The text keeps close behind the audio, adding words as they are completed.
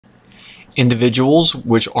Individuals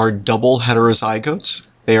which are double heterozygotes,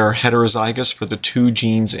 they are heterozygous for the two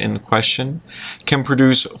genes in question, can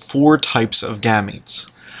produce 4 types of gametes.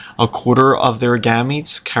 A quarter of their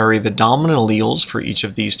gametes carry the dominant alleles for each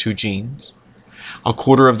of these two genes. A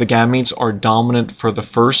quarter of the gametes are dominant for the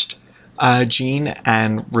first gene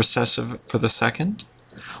and recessive for the second.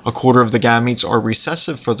 A quarter of the gametes are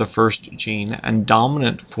recessive for the first gene and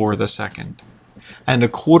dominant for the second. And a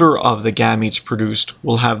quarter of the gametes produced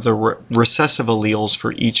will have the recessive alleles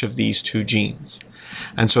for each of these two genes.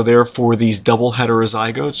 And so therefore these double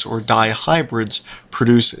heterozygotes or dihybrids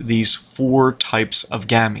produce these 4 types of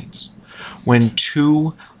gametes. When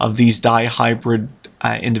 2 of these dihybrid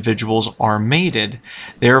individuals are mated,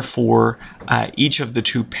 therefore each of the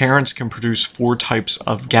 2 parents can produce 4 types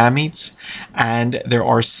of gametes, and there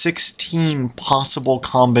are 16 possible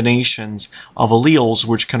combinations of alleles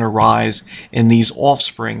which can arise in these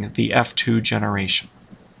offspring, the F2 generation.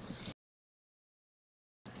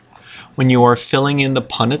 When you are filling in the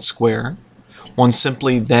Punnett square, one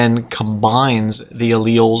simply then combines the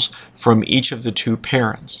alleles from each of the 2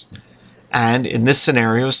 parents. And in this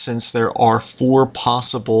scenario, since there are 4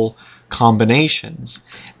 possible combinations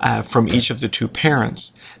from each of the 2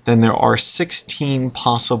 parents, then there are 16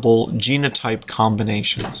 possible genotype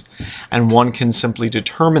combinations. And one can simply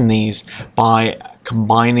determine these by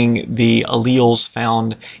combining the alleles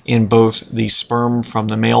found in both the sperm from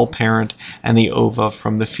the male parent and the ova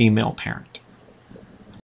from the female parent.